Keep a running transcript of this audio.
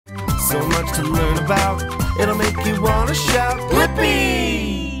so much to learn about. It'll make you want to shout,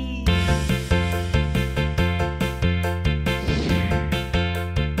 Blippi!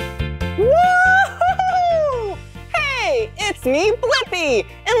 Woo-hoo-hoo! Hey, it's me, Blippi,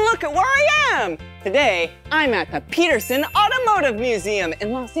 and look at where I am. Today, I'm at the Petersen Automotive Museum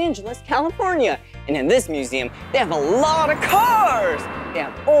in Los Angeles, California. And in this museum, they have a lot of cars. They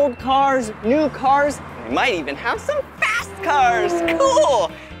have old cars, new cars, and they might even have some fast cars.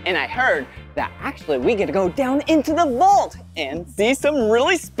 Cool! And I heard that actually we get to go down into the vault and see some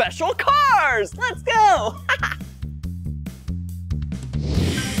really special cars. Let's go!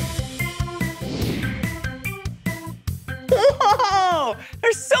 Whoa!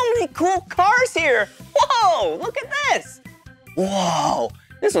 There's so many cool cars here. Whoa! Look at this. Whoa!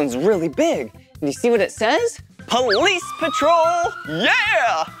 This one's really big. Do you see what it says? Police Patrol!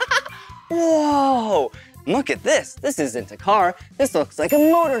 Yeah! Whoa! Look at this. This isn't a car. This looks like a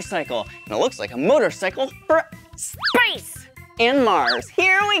motorcycle. And it looks like a motorcycle for space and Mars.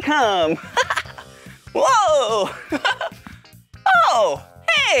 Here we come. Whoa! Oh,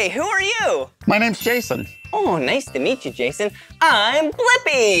 hey, who are you? My name's Jason. Oh, nice to meet you, Jason. I'm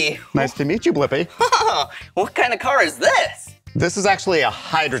Blippi. Nice to meet you, Blippi. What kind of car is this? This is actually a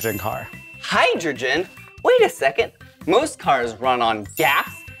hydrogen car. Hydrogen? Wait a second. Most cars run on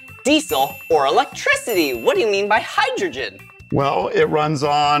gas, diesel, or electricity. What do you mean by hydrogen? Well, it runs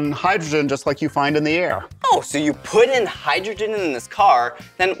on hydrogen just like you find in the air. Oh, so you put in hydrogen in this car,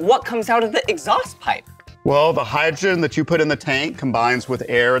 then what comes out of the exhaust pipe? Well, the hydrogen that you put in the tank combines with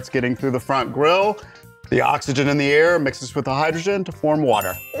air it's getting through the front grille. The oxygen in the air mixes with the hydrogen to form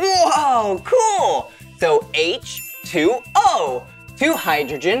water. Whoa, cool! So H2O, 2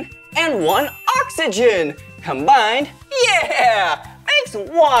 hydrogen and 1 oxygen. Combined, yeah, makes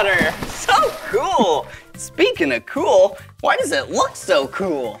water. So cool. Speaking of cool, why does it look so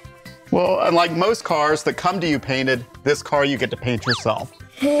cool? Well, unlike most cars that come to you painted, this car you get to paint yourself.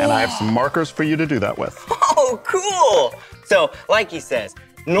 And I have some markers for you to do that with. Oh, cool. So, like he says,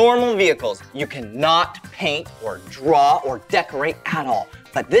 normal vehicles, you cannot paint or draw or decorate at all.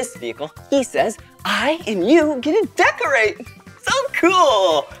 But this vehicle, he says, I and you get to decorate. So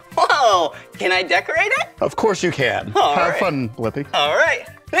cool. Whoa, can I decorate it? Of course you can. Have fun, Blippi. All right,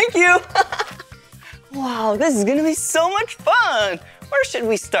 thank you. Wow, this is gonna be so much fun. Where should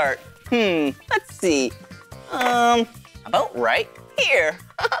we start? Let's see. About right here.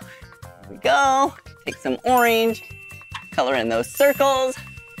 Here we go. Take some orange, color in those circles.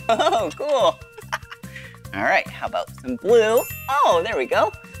 Oh, cool. All right, how about some blue? Oh, there we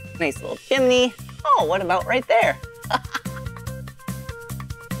go. Nice little chimney. Oh, what about right there?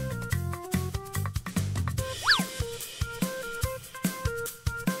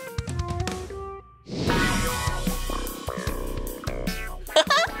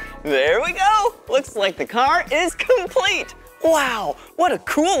 There we go. Looks like the car is complete. Wow, what a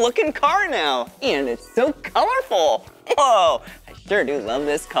cool looking car now. And it's so colorful. Whoa, I sure do love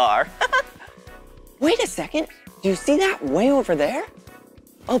this car. Wait a second, do you see that way over there?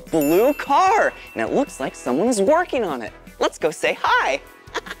 A blue car, and it looks like someone is working on it. Let's go say hi.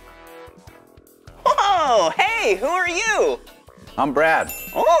 Whoa, hey, who are you? I'm Brad.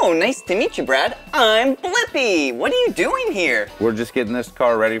 Oh, nice to meet you, Brad. I'm Blippi. What are you doing here? We're just getting this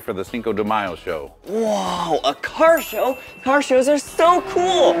car ready for the Cinco de Mayo show. Whoa, a car show? Car shows are so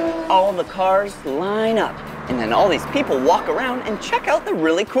cool. All the cars line up, and then all these people walk around and check out the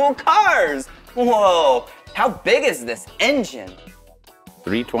really cool cars. Whoa, how big is this engine?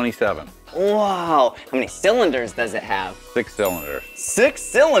 327. Wow, how many cylinders does it have? 6 cylinders. 6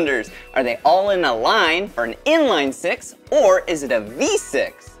 cylinders. Are they all in a line for an inline 6, or is it a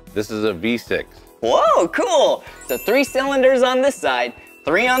V6? This is a V6. Whoa, cool. So 3 cylinders on this side,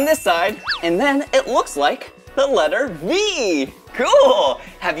 3 on this side, and then it looks like the letter V. Cool.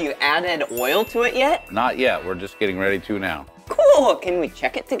 Have you added oil to it yet? Not yet, we're just getting ready to now. Cool, can we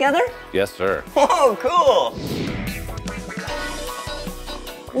check it together? Yes, sir. Whoa, cool.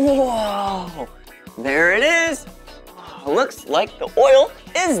 Whoa, there it is. Looks like the oil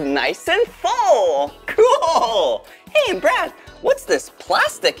is nice and full. Cool. Hey, Brad, what's this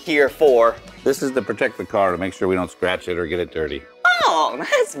plastic here for? This is to protect the car to make sure we don't scratch it or get it dirty. Oh,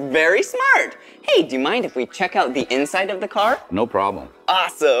 that's very smart. Hey, do you mind if we check out the inside of the car? No problem.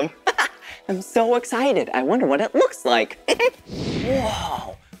 Awesome. I'm so excited. I wonder what it looks like.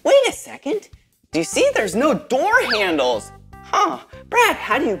 Whoa, wait a second. Do you see there's no door handles? Huh, Brad,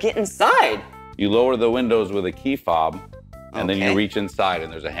 how do you get inside? You lower the windows with a key fob, and then you reach inside,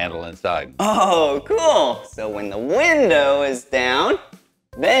 and there's a handle inside. Oh, cool. So when the window is down,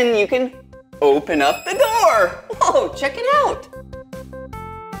 then you can open up the door. Whoa, check it out.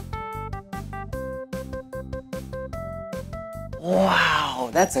 Wow,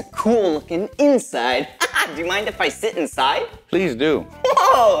 that's a cool looking inside. Do you mind if I sit inside? Please do.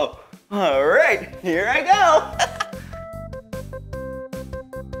 Whoa! All right, here I go.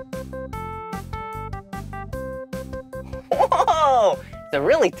 Whoa! It's a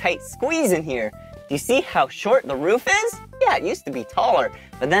really tight squeeze in here. Do you see how short the roof is? Yeah, it used to be taller,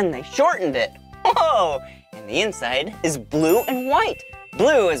 but then they shortened it. Whoa! And the inside is blue and white.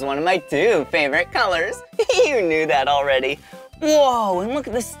 Blue is one of my 2 favorite colors. You knew that already. Whoa, and look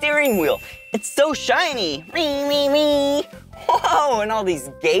at the steering wheel. It's so shiny. Wee, wee, wee. Whoa, and all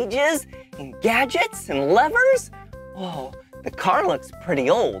these gauges and gadgets and levers. Whoa, the car looks pretty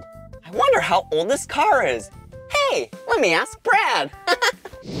old. I wonder how old this car is. Hey, let me ask Brad.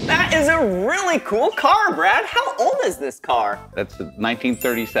 That is a really cool car, Brad. How old is this car? That's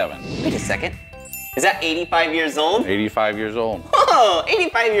 1937. Wait a second. Is that 85 years old? 85 years old. Whoa,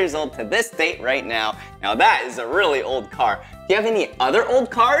 85 years old to this date right now. Now that is a really old car. Do you have any other old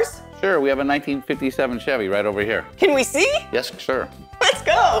cars? Sure, we have a 1957 Chevy right over here. Can we see? Yes, sir. Let's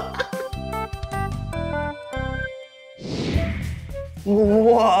go.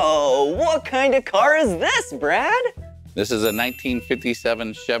 Whoa, what kind of car is this, Brad? This is a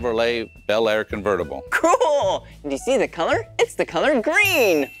 1957 Chevrolet Bel Air convertible. Cool! And do you see the color? It's the color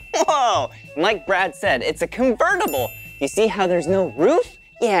green. Whoa! And like Brad said, it's a convertible. You see how there's no roof?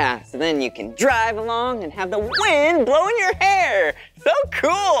 Yeah, so then you can drive along and have the wind blow in your hair. So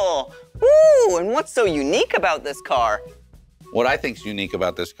cool! Ooh, and what's so unique about this car? What I think's unique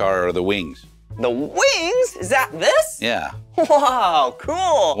about this car are the wings. The wings? Is that this? Yeah. Wow,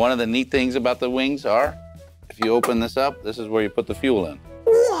 cool! One of the neat things about the wings are, if you open this up, this is where you put the fuel in.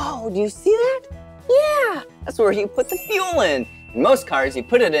 Whoa, do you see that? Yeah, that's where you put the fuel in. In most cars, you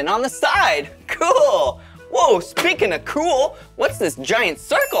put it in on the side. Cool. Whoa, speaking of cool, what's this giant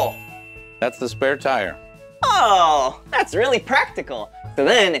circle? That's the spare tire. Oh, that's really practical. So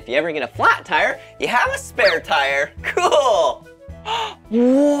then, if you ever get a flat tire, you have a spare tire. Cool.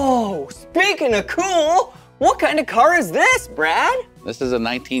 Whoa, speaking of cool, what kind of car is this, Brad? This is a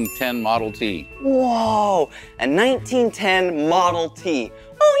 1910 Model T. Whoa, a 1910 Model T.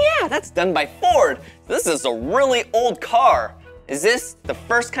 Oh yeah, that's done by Ford. This is a really old car. Is this the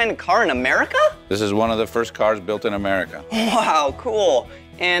first kind of car in America? This is one of the first cars built in America. Wow, cool.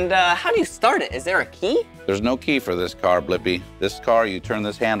 And how do you start it? Is there a key? There's no key for this car, Blippi. This car, you turn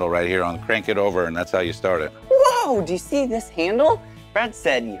this handle right here on, crank it over, and that's how you start it. Whoa, do you see this handle? Brad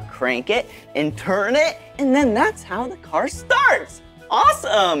said you crank it and turn it, and then that's how the car starts.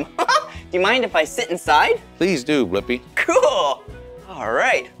 Awesome. Do you mind if I sit inside? Please do, Blippi. Cool. All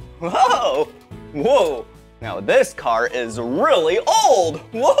right. Whoa. Whoa. Now this car is really old.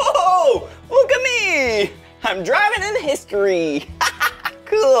 Whoa. Look at me. I'm driving in history.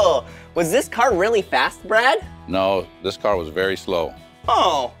 Cool. Was this car really fast, Brad? No, this car was very slow.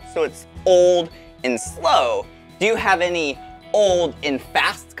 Oh, so it's old and slow. Do you have any old and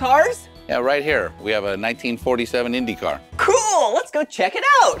fast cars? Yeah, right here. We have a 1947 Indy car. Cool, let's go check it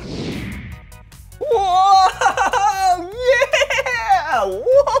out. Whoa, yeah,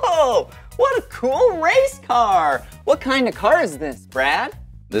 whoa. What a cool race car. What kind of car is this, Brad?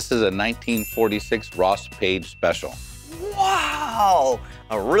 This is a 1946 Ross Page Special. Wow,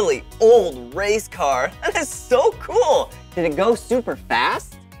 a really old race car. That is so cool. Did it go super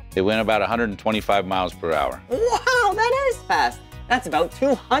fast? It went about 125 miles per hour. Wow, that is fast. That's about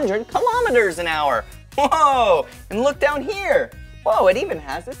 200 kilometers an hour. Whoa, and look down here. Whoa, it even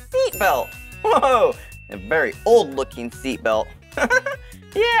has a seat belt. Whoa, a very old looking seat belt.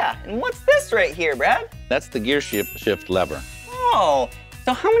 Yeah, and what's this right here, Brad? That's the gear shift lever. Oh,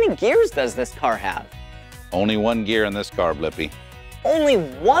 so how many gears does this car have? Only one gear in this car, Blippi. Only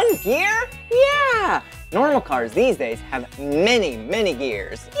one gear? Yeah. Normal cars these days have many, many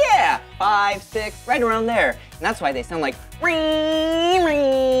gears. Yeah, 5, 6, right around there. And that's why they sound like ring,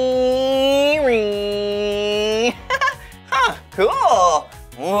 ring, ring. Huh, cool.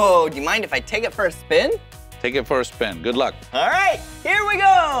 Whoa, do you mind if I take it for a spin? Take it for a spin. Good luck. All right, here we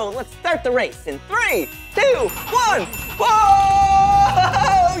go. Let's start the race in 3, 2, 1.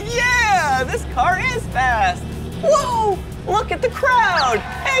 Whoa! Yeah, this car is fast. Whoa, look at the crowd.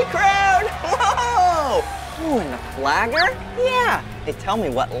 Hey, crowd. Whoa. Ooh, and the flagger? Yeah, they tell me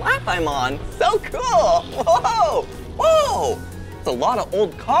what lap I'm on. So cool. Whoa, whoa. It's a lot of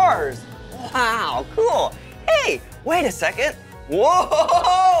old cars. Wow, cool. Hey, wait a second.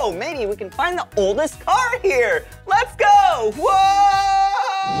 Whoa, maybe we can find the oldest car here. Let's go.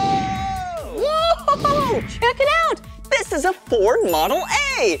 Whoa. Whoa, check it out. This is a Ford Model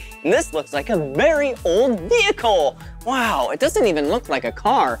A, and this looks like a very old vehicle. Wow, it doesn't even look like a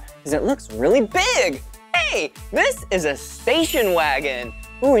car, because it looks really big. Hey, this is a station wagon.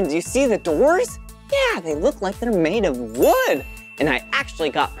 Ooh, and do you see the doors? Yeah, they look like they're made of wood. And I actually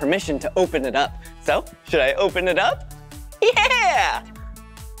got permission to open it up. So, should I open it up? Yeah!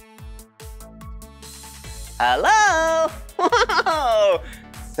 Hello! Whoa!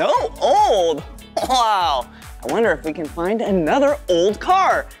 So old! Wow! I wonder if we can find another old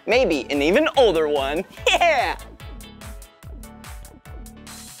car. Maybe an even older one. Yeah!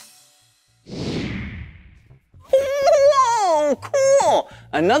 Whoa! Cool!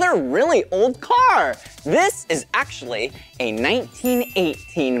 Another really old car. This is actually a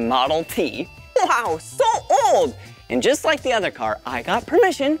 1918 Model T. Wow, so old! And just like the other car, I got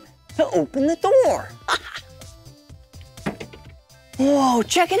permission to open the door. Whoa,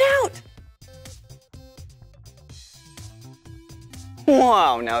 check it out!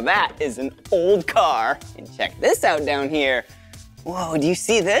 Wow, now that is an old car. And check this out down here. Whoa, do you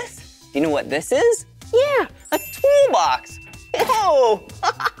see this? Do you know what this is? Yeah, a toolbox. Whoa!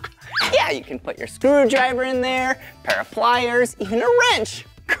 Yeah, you can put your screwdriver in there, pair of pliers, even a wrench.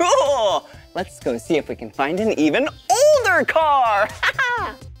 Cool! Let's go see if we can find an even older car.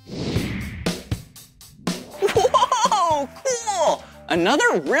 Whoa, cool!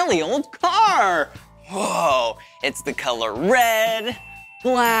 Another really old car. Whoa, it's the color red,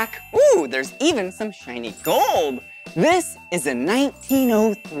 black. Ooh, there's even some shiny gold. This is a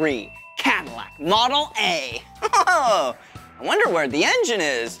 1903 Cadillac Model A. Oh, I wonder where the engine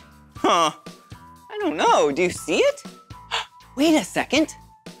is. Huh, I don't know, do you see it? Wait a second.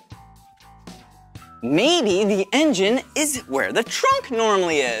 Maybe the engine is where the trunk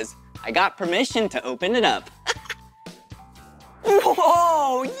normally is. I got permission to open it up.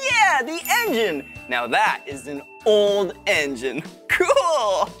 Whoa, yeah, the engine. Now that is an old engine.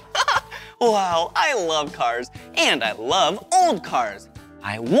 Cool. Wow, I love cars, and I love old cars.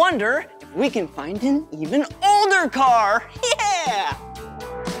 I wonder if we can find an even older car. Yeah.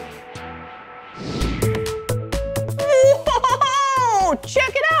 Whoa, check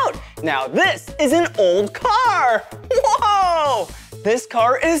it out. Now this is an old car. Whoa, this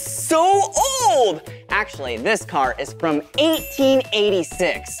car is so old. Actually, this car is from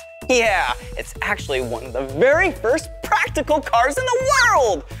 1886. Yeah, it's actually one of the very first practical cars in the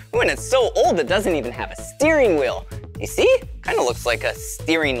world. Ooh, and it's so old it doesn't even have a steering wheel. You see? Kind of looks like a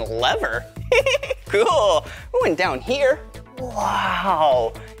steering lever. Cool. Ooh, and down here,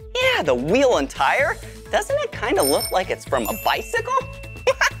 wow. Yeah, the wheel and tire. Doesn't it kind of look like it's from a bicycle?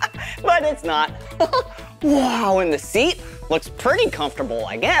 But it's not. Wow, and the seat looks pretty comfortable,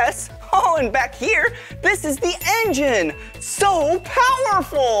 I guess. Oh, and back here, this is the engine. So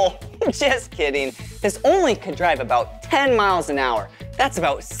powerful. Just kidding. This only could drive about 10 miles an hour. That's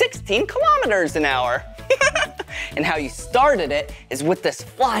about 16 kilometers an hour. And how you started it is with this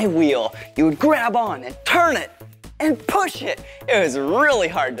flywheel. You would grab on and turn it and push it. It was really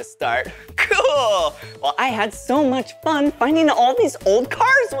hard to start. Cool. Well, I had so much fun finding all these old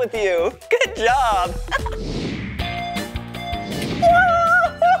cars with you. Good job.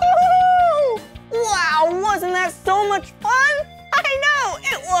 Whoa! Wow, wasn't that so much fun? I know,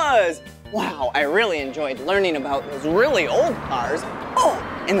 it was. Wow, I really enjoyed learning about those really old cars. Oh,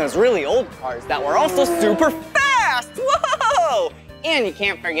 and those really old cars that were also super fast. Whoa! And you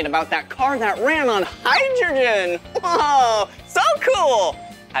can't forget about that car that ran on hydrogen. Whoa, so cool.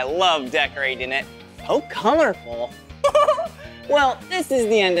 I love decorating it. So colorful. Well, this is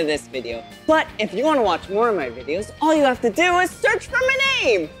the end of this video. But if you want to watch more of my videos, all you have to do is search for my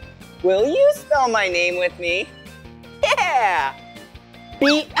name. Will you spell my name with me? Yeah!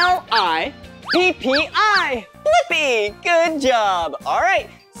 B-L-I-P-P-I. Blippi, good job. All right,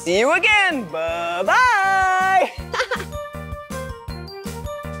 see you again. Bye-bye.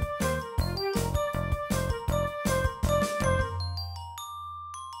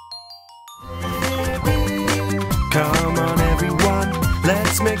 Come on everyone,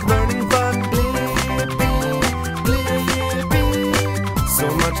 let's make learning fun. Blippi. So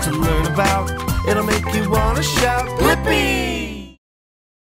much to learn about, it'll make you wanna shout, Blippi!